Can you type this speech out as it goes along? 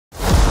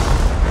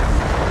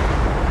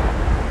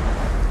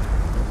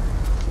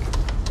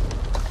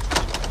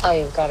Oh,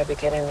 you've got to be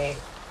kidding me.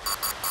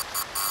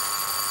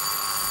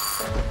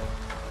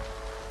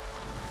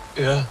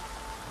 Yeah.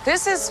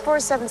 This is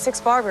 476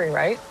 Barbary,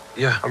 right?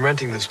 Yeah, I'm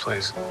renting this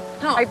place.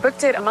 No, I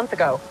booked it a month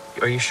ago.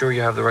 Are you sure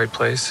you have the right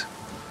place?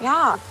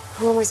 Yeah.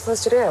 What am I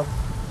supposed to do?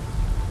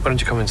 Why don't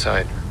you come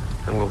inside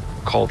and we'll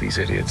call these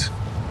idiots.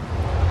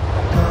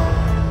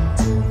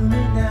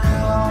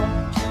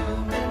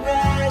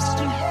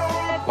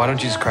 Why don't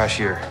you just crash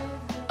here?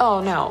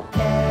 Oh, no.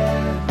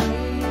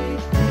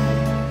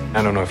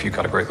 I don't know if you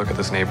got a great look at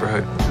this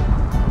neighborhood,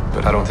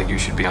 but I don't think you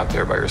should be out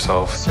there by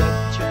yourself.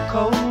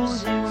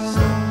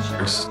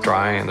 It's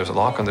dry and there's a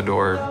lock on the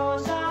door.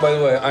 By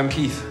the way, I'm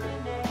Keith.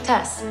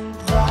 Tess.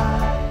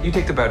 You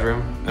take the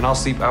bedroom and I'll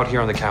sleep out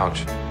here on the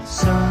couch.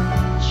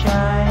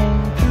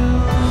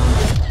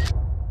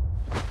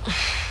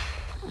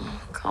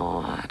 Oh,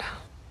 God.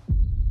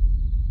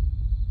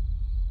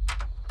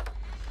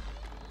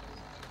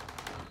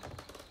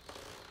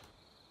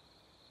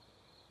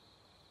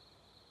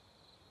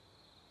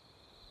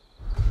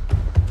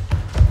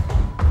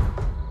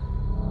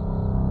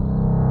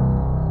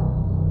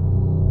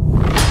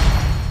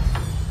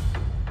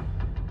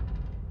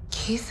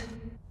 Keith?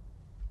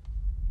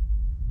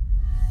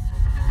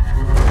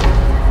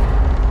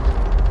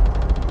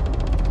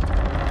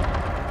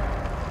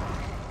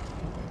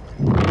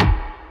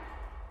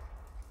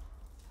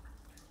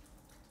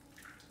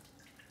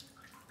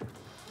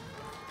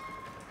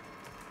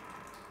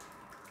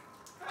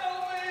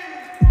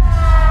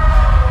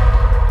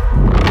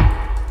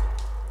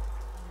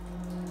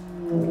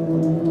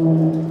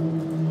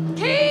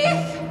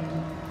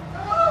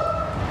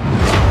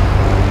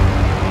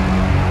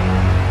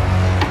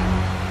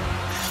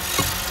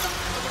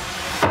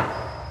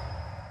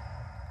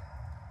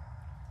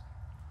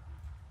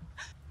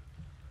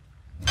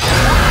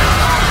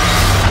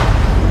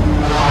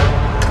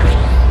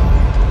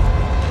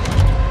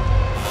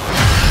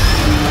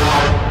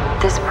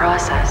 This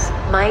process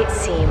might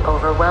seem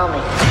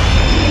overwhelming,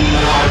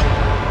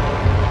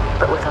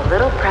 but with a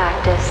little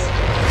practice,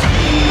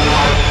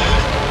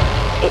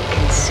 it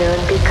can soon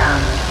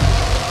become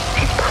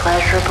a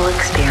pleasurable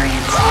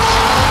experience.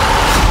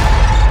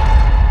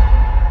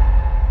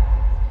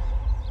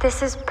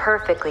 This is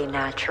perfectly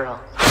natural.